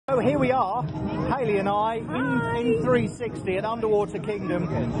here we are, Hayley and I, in 360 at Underwater Kingdom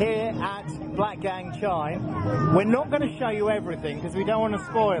here at Blackgang Chine. We're not going to show you everything because we don't want to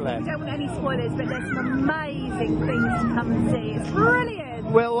spoil it. We don't want any spoilers, but there's some amazing things to come and see. It's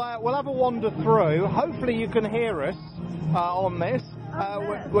brilliant. We'll have a wander through. Hopefully you can hear us on this.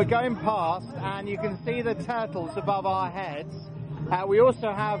 We're going past and you can see the turtles above our heads. We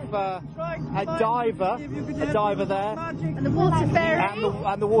also have a diver there. And the water fairy.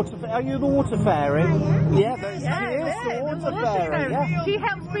 And the water fairy. Are you the water fairy? Yeah, she is the water fairy. Yeah. She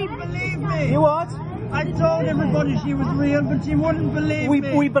helps me. Believe me. You what? I told everybody she was real, but she wouldn't believe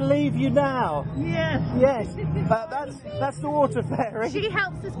me. We believe you now. Yes. Yes. That's the water fairy. She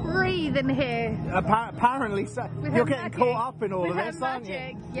helps us breathe in here. Apparently so. You're getting magic. caught up in all With of this, her aren't you?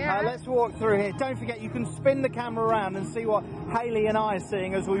 magic, yeah. Let's walk through here. Don't forget, you can spin the camera around and see what Hayley and I are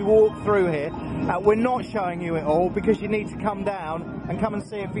seeing as we walk through here. We're not showing you it all because you need to come down and come and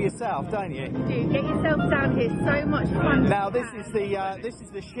see it for yourself, don't you? Dude, get yourself down here. So much fun. Now this is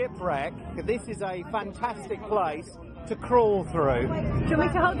the shipwreck. This is a fantastic place to crawl through. Do you want me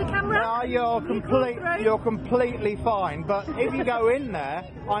to hold the camera? No, you're completely fine. But if you go in there,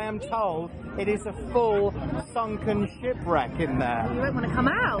 I am told it is a full sunken shipwreck in there. You won't want to come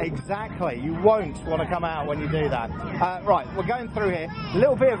out. Exactly. You won't want to come out when you do that. Right, we're going through here. A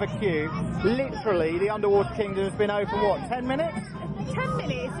little bit of a queue. Literally, the Underwater Kingdom has been open, what, 10 minutes? 10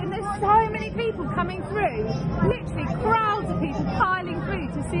 minutes, and there's so many people coming through. Literally crowds of people piling through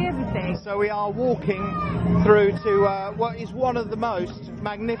to see everything. So we are walking through to what is one of the most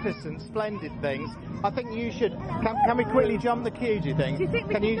magnificent, splendid things. I think you should. Can we quickly jump the queue? Do you think? Do you think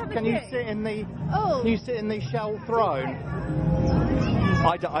we can you sit in the? Oh. Can you sit in the shell throne?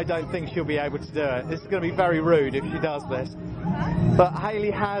 I don't think she'll be able to do it. This is going to be very rude if she does this. But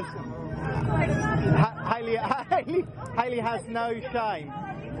Hayley has. Hayley has no shame.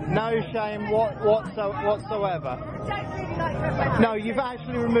 No shame whatsoever. No, you've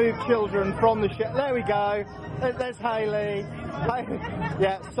actually removed children from the ship. There we go. There's Hayley.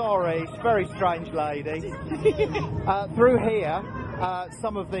 Yeah, sorry, she's a very strange lady. Through here,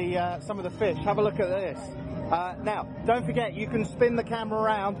 some of the fish. Have a look at this. Now, don't forget, you can spin the camera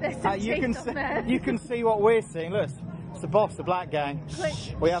around. You can see what we're seeing. Look, it's the boss, the Blackgang.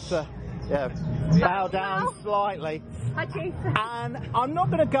 We have to. Yeah, bow down slightly. And I'm not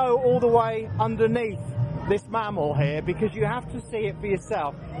going to go all the way underneath this mammal here because you have to see it for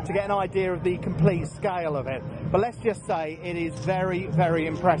yourself to get an idea of the complete scale of it. But let's just say it is very, very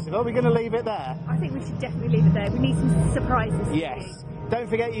impressive. Are we going to leave it there? I think we should definitely leave it there. We need some surprises. Yes. Don't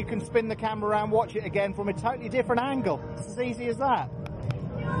forget you can spin the camera around, watch it again from a totally different angle. It's as easy as that.